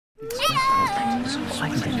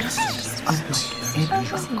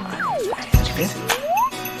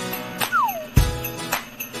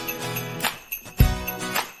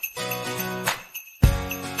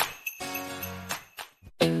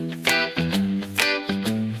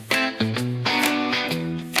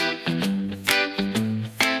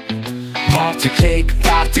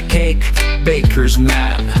Butter cake, baker's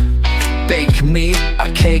man. Bake me a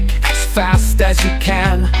cake as fast as you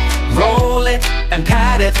can. Roll it and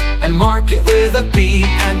pat it and mark it with a B,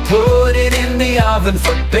 and put it in the oven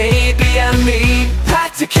for baby and me.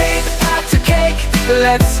 Pat a cake,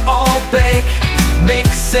 let's all bake.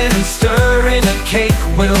 Mix and stir in a cake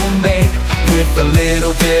we'll make, with a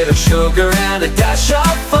little bit of sugar and a dash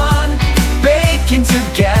of fun. Baking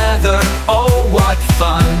together, oh what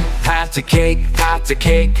fun. Pat a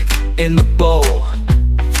cake in the bowl.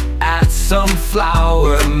 Add some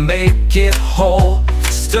flour, make it whole.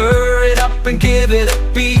 Stir it up and give it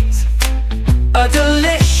a beat. A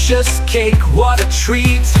delicious cake, what a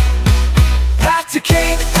treat. Pat a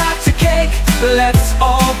cake, let's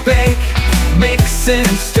all bake. Mix and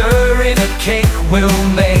stir in a cake we'll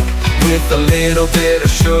make, with a little bit of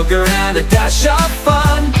sugar and a dash of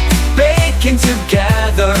fun. Baking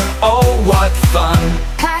together, oh what fun.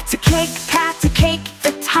 Pat a cake,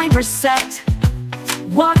 the timer's set.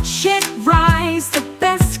 Watch it rise, the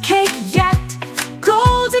best cake yet.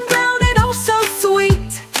 Golden brown and oh so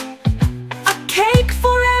sweet. A cake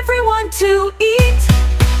for everyone to eat.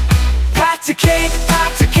 Pat a cake,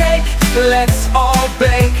 let's all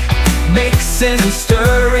bake. Mix and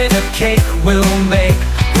stir in a cake we'll make,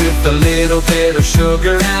 with a little bit of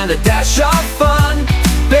sugar and a dash of fun.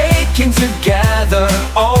 Baking together,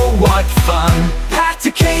 oh what fun. Pat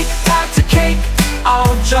a cake,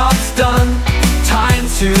 all job's done. Time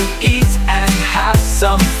to eat and have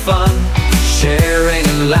some fun. Sharing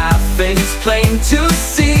and laughing is plain to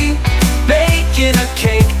see. Baking a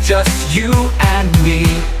cake, just you and me.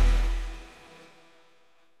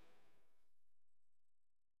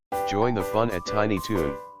 Join the fun at Tiny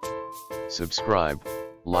Toon. Subscribe,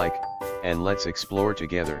 like, and let's explore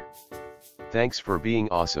together. Thanks for being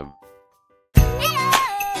awesome.